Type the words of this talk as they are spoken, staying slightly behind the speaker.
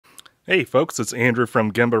Hey folks, it's Andrew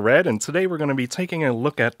from GembaRed, and today we're going to be taking a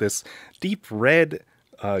look at this deep red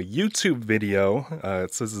YouTube video.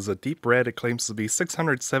 It says it's a deep red. It claims to be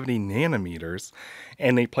 670 nanometers,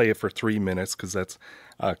 and they play it for 3 minutes because that's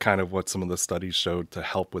kind of what some of the studies showed to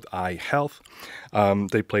help with eye health.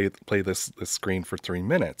 They play this screen for 3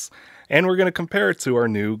 minutes, and we're going to compare it to our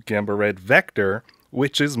new GembaRed Vector,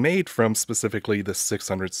 which is made from specifically the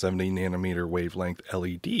 670 nanometer wavelength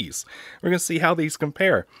LEDs. We're going to see how these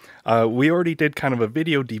compare. We already did kind of a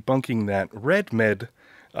video debunking that RedMed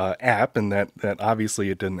app, and that obviously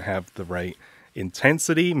it didn't have the right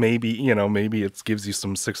intensity. Maybe it gives you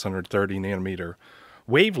some 630 nanometer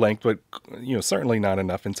wavelength, but certainly not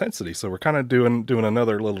enough intensity. So we're kind of doing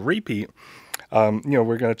another little repeat. We're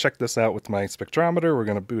going to check this out with my spectrometer. We're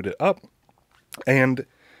going to boot it up, and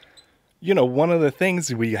one of the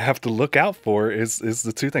things we have to look out for is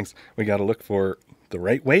the two things. We got to look for the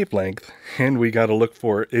right wavelength, and we got to look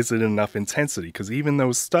for, is it enough intensity? Because even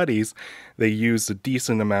those studies, they use a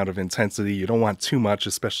decent amount of intensity. You don't want too much,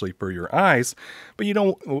 especially for your eyes, but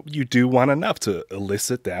you do want enough to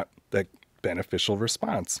elicit that beneficial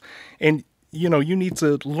response. And you need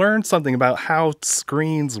to learn something about how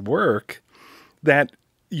screens work that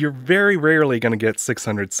you're very rarely going to get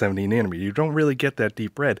 670 nanometer. You don't really get that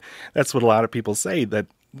deep red. That's what a lot of people say that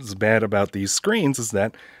is bad about these screens, is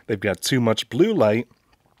that they've got too much blue light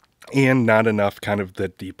and not enough kind of the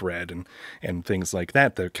deep red and things like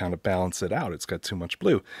that to kind of balance it out. It's got too much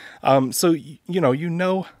blue. So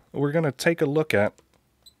we're going to take a look at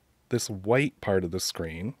this white part of the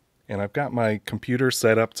screen, and I've got my computer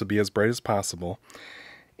set up to be as bright as possible.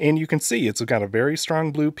 And you can see it's got a very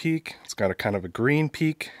strong blue peak, it's got a kind of a green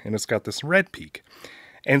peak, and it's got this red peak.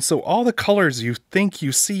 And so all the colors you think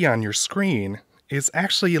you see on your screen is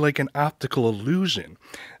actually like an optical illusion,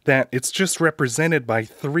 that it's just represented by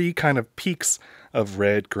 3 kind of peaks of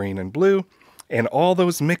red, green, and blue. And all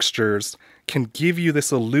those mixtures can give you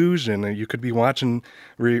this illusion. And you could be watching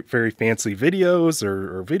very fancy videos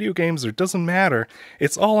or video games, or it doesn't matter.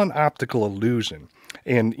 It's all an optical illusion.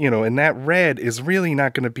 And, and that red is really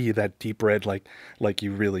not going to be that deep red like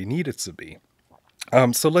you really need it to be.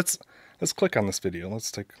 So let's click on this video. Let's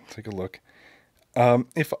take a look.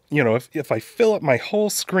 If I fill up my whole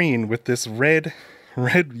screen with this red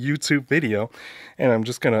YouTube video, and I'm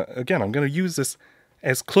going to use this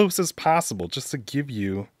as close as possible just to give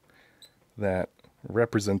you that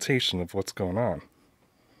representation of what's going on.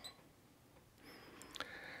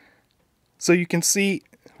 So you can see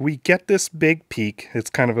we get this big peak. It's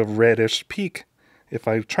kind of a reddish peak. If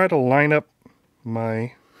I try to line up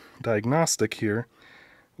my diagnostic here,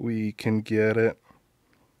 we can get it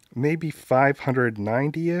maybe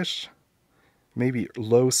 590-ish, maybe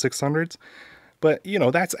low 600s. But,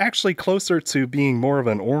 that's actually closer to being more of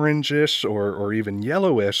an orangish or even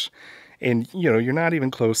yellowish. And, you're not even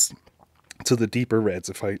close to the deeper reds.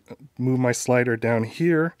 If I move my slider down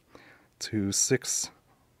here to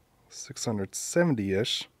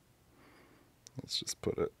 670-ish, let's just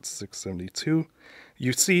put it 672.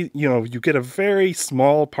 You see, you get a very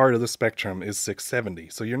small part of the spectrum is 670.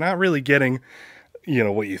 So you're not really getting,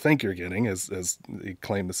 what you think you're getting, as they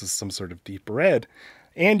claim this is some sort of deep red.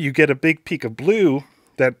 And you get a big peak of blue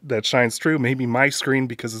that shines through. Maybe my screen,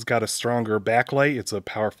 because it's got a stronger backlight. It's a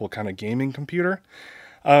powerful kind of gaming computer.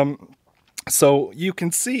 So you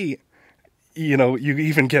can see, you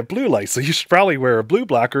even get blue light. So you should probably wear a blue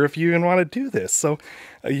blocker if you even want to do this. So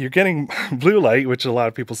you're getting blue light, which a lot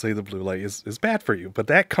of people say the blue light is bad for you. But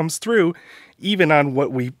that comes through even on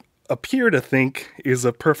what we appear to think is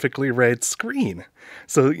a perfectly red screen.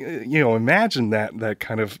 So, imagine that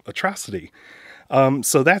kind of atrocity.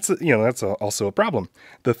 So that's also a problem.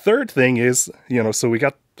 The third thing is, so we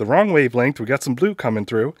got the wrong wavelength. We got some blue coming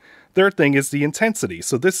through. Third thing is the intensity.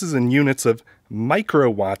 So this is in units of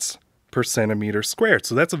microwatts per centimeter squared.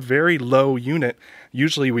 So that's a very low unit.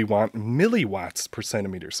 Usually we want milliwatts per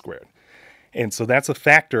centimeter squared. And so that's a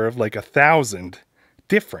factor of like 1,000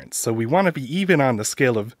 difference. So we want to be even on the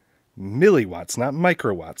scale of milliwatts, not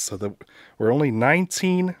microwatts. So that we're only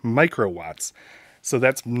 19 microwatts. So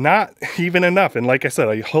that's not even enough. And like I said,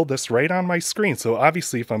 I hold this right on my screen. So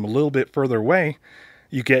obviously if I'm a little bit further away,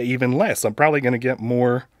 you get even less. I'm probably going to get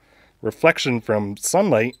more reflection from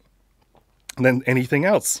sunlight than anything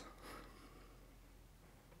else.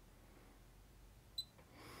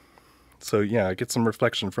 So yeah, I get some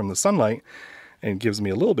reflection from the sunlight and it gives me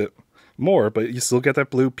a little bit more, but you still get that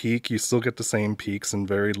blue peak. You still get the same peaks and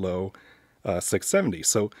very low 670.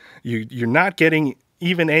 So you're not getting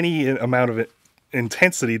even any amount of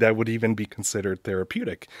intensity that would even be considered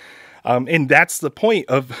therapeutic. And that's the point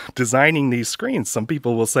of designing these screens. Some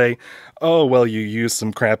people will say, oh, well, you use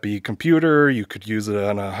some crappy computer. You could use it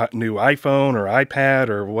on a new iPhone or iPad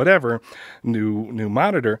or whatever, new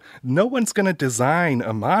monitor. No one's going to design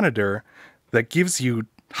a monitor that gives you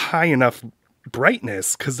high enough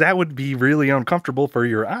brightness, because that would be really uncomfortable for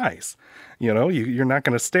your eyes. You know, you're not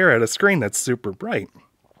going to stare at a screen that's super bright.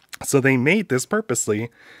 So they made this purposely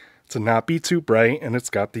to not be too bright, and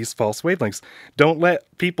it's got these false wavelengths. Don't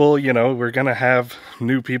let people, you know, we're going to have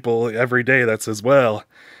new people every day that says, well,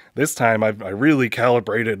 this time I really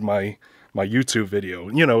calibrated my YouTube video.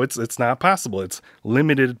 You know, it's not possible. It's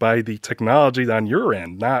limited by the technology on your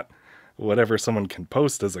end, not whatever someone can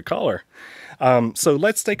post as a color. So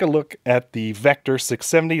let's take a look at the Vector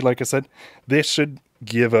 670. Like I said, this should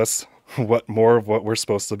give us more of what we're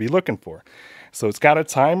supposed to be looking for. So it's got a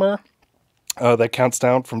timer that counts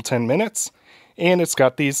down from 10 minutes, and it's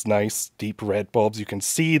got these nice deep red bulbs. You can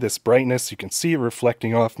see this brightness. You can see it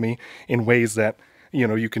reflecting off me in ways that, you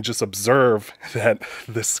know, you can just observe that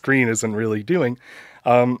the screen isn't really doing.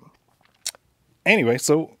 Anyway,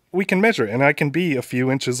 so we can measure it, and I can be a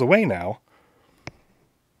few inches away now.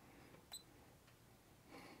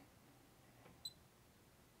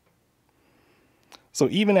 So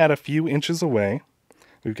even at a few inches away,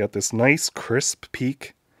 we've got this nice crisp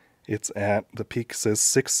peak. It's at, the peak says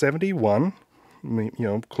 671, you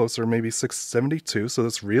know, closer maybe 672, so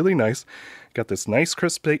that's really nice. Got this nice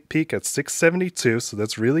crisp peak at 672, so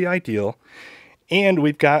that's really ideal. And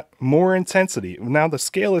we've got more intensity. Now the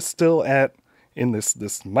scale is still at, in this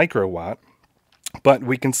microwatt, but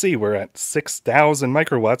we can see we're at 6,000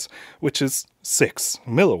 microwatts, which is 6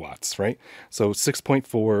 milliwatts, right? So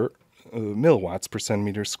 6.4 milliwatts per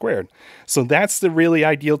centimeter squared. So that's the really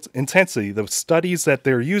ideal intensity. The studies that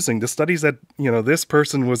they're using, the studies that, you know, this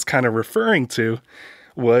person was kind of referring to,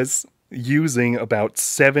 was using about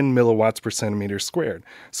 7 milliwatts per centimeter squared.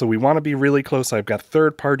 So we want to be really close. I've got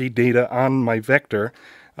third-party data on my Vector,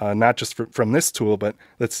 not just from this tool, but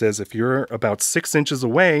that says if you're about 6 inches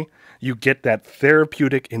away, you get that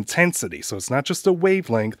therapeutic intensity. So it's not just a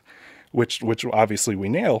wavelength, which obviously we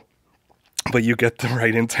nail, but you get the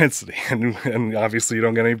right intensity, and obviously you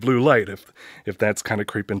don't get any blue light if that's kind of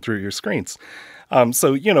creeping through your screens.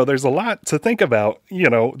 So, you know, there's a lot to think about, you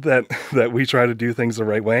know, that we try to do things the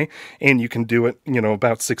right way, and you can do it, you know,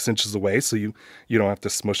 about 6 inches away, so you don't have to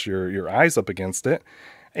smush your eyes up against it.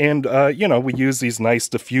 And, you know, we use these nice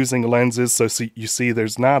diffusing lenses, so you see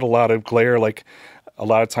there's not a lot of glare. Like a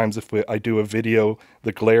lot of times if I do a video,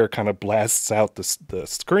 the glare kind of blasts out the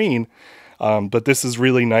screen. But this is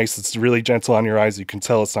really nice. It's really gentle on your eyes. You can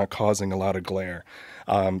tell it's not causing a lot of glare.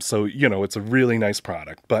 So, you know, it's a really nice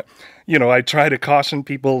product. But, you know, I try to caution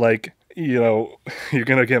people, like, you know, you're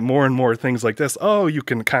going to get more and more things like this. Oh, you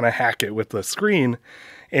can kind of hack it with the screen.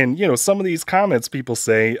 And, you know, some of these comments people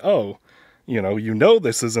say, oh, you know,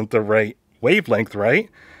 this isn't the right wavelength, right?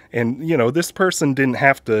 And, you know, this person didn't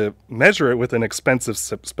have to measure it with an expensive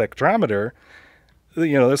spectrometer.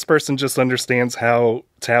 You know, this person just understands how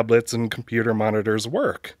tablets and computer monitors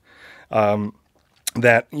work.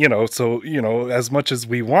 That, you know, so, you know, as much as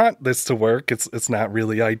we want this to work, it's not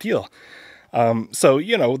really ideal. So,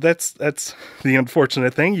 you know, that's the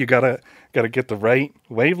unfortunate thing. You gotta get the right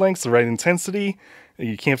wavelengths, the right intensity.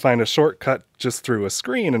 You can't find a shortcut just through a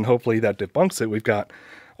screen, and hopefully that debunks it. We've got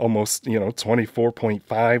almost, you know,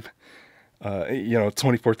 24.5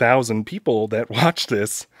 24,000 people that watch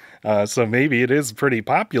this. So maybe it is pretty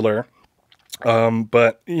popular.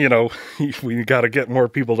 But, you know, we got to get more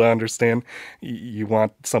people to understand you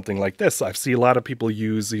want something like this. I see a lot of people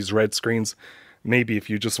use these red screens. Maybe if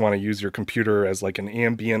you just want to use your computer as like an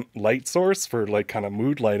ambient light source for like kind of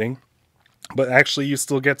mood lighting. But actually you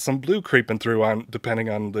still get some blue creeping through depending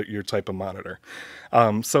on your type of monitor.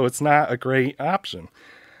 So it's not a great option.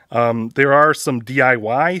 There are some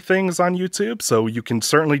DIY things on YouTube, so you can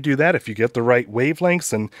certainly do that if you get the right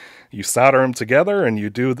wavelengths and you solder them together and you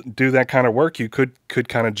do that kind of work. You could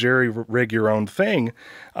kind of jerry rig your own thing,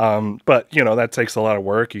 but you know that takes a lot of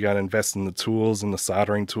work. You got to invest in the tools and the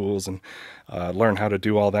soldering tools and learn how to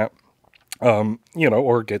do all that, you know,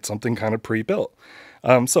 or get something kind of pre-built.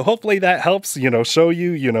 So hopefully that helps. You know, show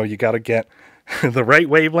you. You know, you got to get the right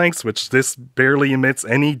wavelengths, which this barely emits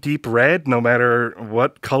any deep red, no matter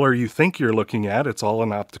what color you think you're looking at. It's all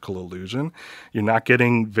an optical illusion. You're not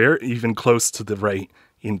getting even close to the right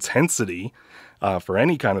intensity for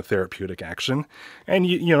any kind of therapeutic action. And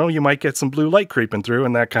you know, you might get some blue light creeping through,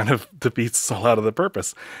 and that kind of defeats a lot of the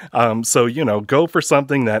purpose. So, you know, go for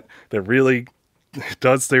something that really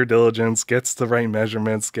does their diligence, gets the right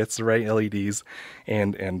measurements, gets the right LEDs,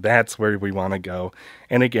 and that's where we want to go.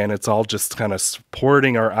 And again, it's all just kind of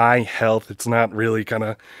supporting our eye health. It's not really kind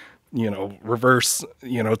of, reverse,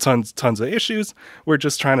 tons of issues. We're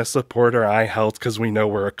just trying to support our eye health because we know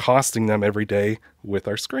we're accosting them every day with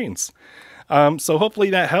our screens. So hopefully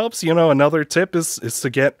that helps. Another tip is to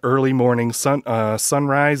get early morning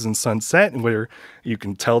sunrise and sunset, where you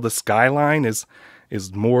can tell the skyline is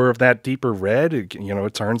more of that deeper red.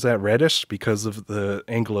 It turns that reddish because of the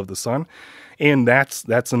angle of the sun. And that's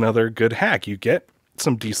another good hack. You get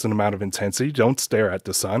some decent amount of intensity. Don't stare at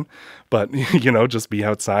the sun, but just be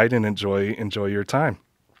outside and enjoy your time.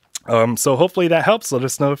 So hopefully that helps. Let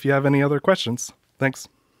us know if you have any other questions. Thanks.